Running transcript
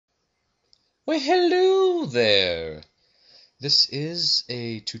Well, hello there. This is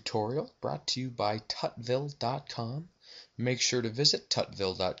a tutorial brought to you by tutville.com. Make sure to visit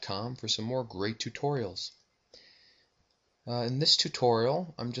tutville.com for some more great tutorials. In this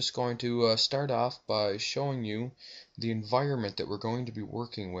tutorial, I'm just going to start off by showing you the environment that we're going to be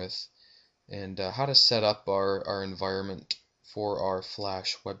working with and how to set up our environment for our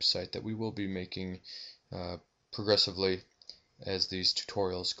Flash website that we will be making progressively as these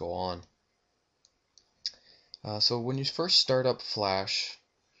tutorials go on. So when you first start up Flash,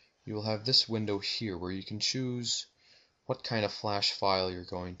 you will have this window here where you can choose what kind of Flash file you're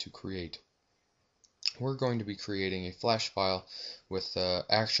going to create. We're going to be creating a Flash file with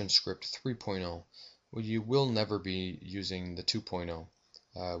ActionScript 3.0. Well, you will never be using the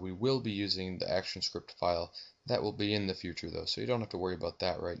 2.0. We will be using the ActionScript file. That will be in the future though, so you don't have to worry about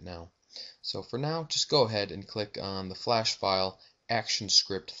that right now. So for now, just go ahead and click on the Flash file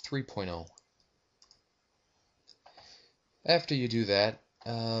ActionScript 3.0. After you do that,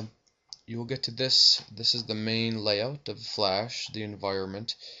 you will get to this. This is the main layout of Flash, the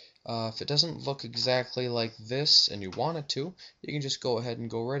environment. If it doesn't look exactly like this and you want it to, you can just go ahead and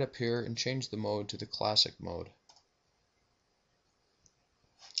go right up here and change the mode to the classic mode.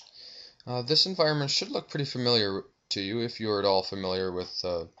 This environment should look pretty familiar to you if you're at all familiar with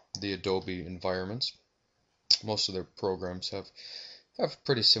the Adobe environments. Most of their programs have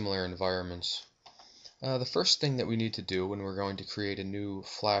pretty similar environments. The first thing that we need to do when we're going to create a new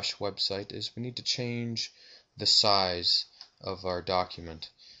Flash website is we need to change the size of our document.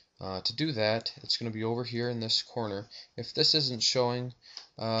 To do that, it's going to be over here in this corner. If this isn't showing,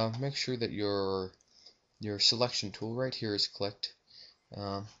 make sure that your selection tool right here is clicked.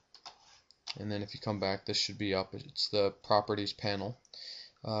 And then if you come back, this should be up. It's the properties panel.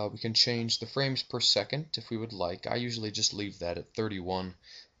 We can change the frames per second if we would like. I usually just leave that at 31.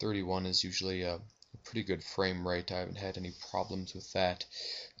 31 is usually a pretty good frame rate. I haven't had any problems with that.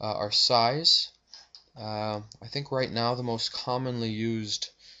 Our size, I think right now the most commonly used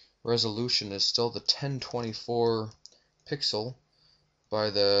resolution is still the 1024 pixel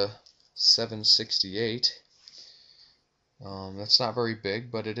by the 768. That's not very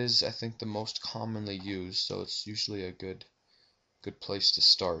big, but it is, I think, the most commonly used, so it's usually a good place to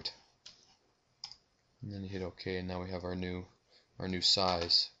start. And then you hit OK, and now we have our new new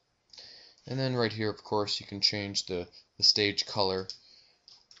size. And then right here, of course, you can change the stage color.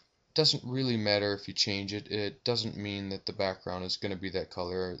 It doesn't really matter if you change it. It doesn't mean that the background is going to be that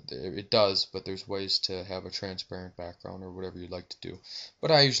color. It does, but there's ways to have a transparent background or whatever you'd like to do.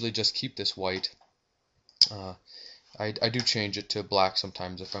 But I usually just keep this white. I do change it to black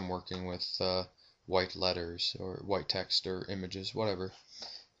sometimes if I'm working with white letters or white text or images, whatever.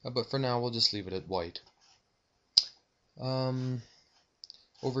 But for now, we'll just leave it at white.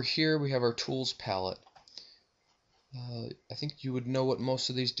 Over here we have our tools palette. I think you would know what most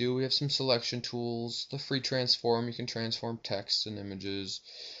of these do. We have some selection tools, the free transform, you can transform text and images.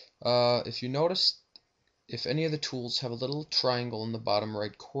 If you notice, if any of the tools have a little triangle in the bottom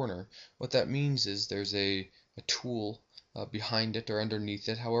right corner, what that means is there's a tool behind it or underneath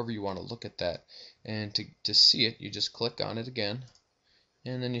it, however you want to look at that. And to see it, you just click on it again,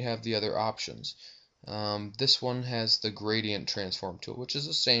 and then you have the other options. This one has the gradient transform tool, which is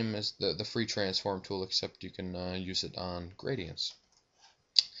the same as the free transform tool, except you can use it on gradients.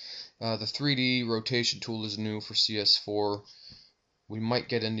 The 3D rotation tool is new for CS4. We might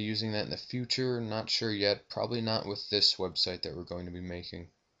get into using that in the future, not sure yet, probably not with this website that we're going to be making,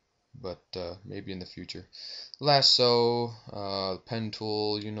 but maybe in the future. Lasso, pen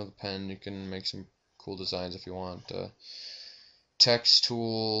tool, you know the pen, you can make some cool designs if you want. Text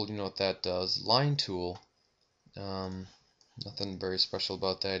tool, you know what that does. Line tool, nothing very special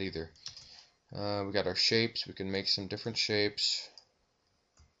about that either. We got our shapes, we can make some different shapes.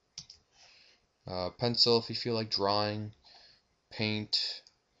 Pencil if you feel like drawing. Paint,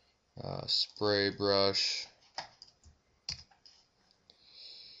 spray brush.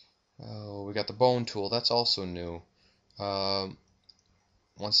 We got the bone tool, that's also new.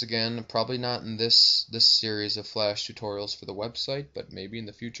 Once again, probably not in this series of Flash tutorials for the website, but maybe in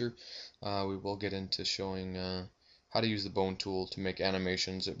the future we will get into showing how to use the bone tool to make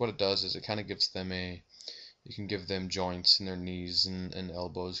animations. What it does is it kind of gives them you can give them joints in their knees and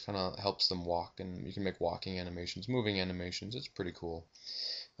elbows, kind of helps them walk, and you can make walking animations, moving animations. It's pretty cool.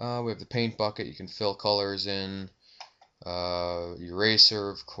 We have the paint bucket, you can fill colors in, eraser,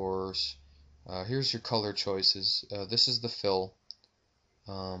 of course. Here's your color choices. This is the fill.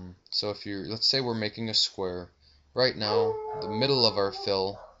 So if let's say we're making a square. Right now, the middle of our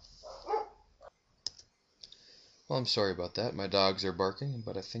fill, Well, I'm sorry about that. My dogs are barking,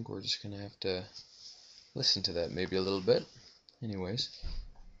 but I think we're just going to have to listen to that maybe a little bit. Anyways,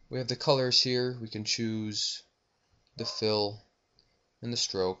 we have the colors here. We can choose the fill and the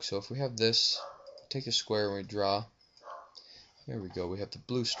stroke. So if we have this, take a square and we draw. There we go. We have the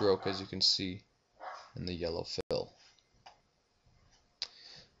blue stroke, as you can see, and the yellow fill.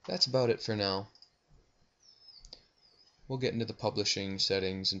 That's about it for now. We'll get into the publishing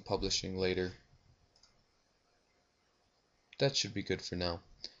settings and publishing later. That should be good for now.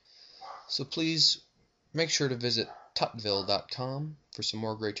 So please make sure to visit tutville.com for some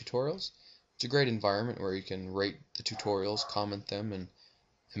more great tutorials. It's a great environment where you can rate the tutorials, comment them, and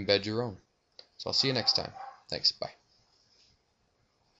embed your own. So I'll see you next time. Thanks. Bye.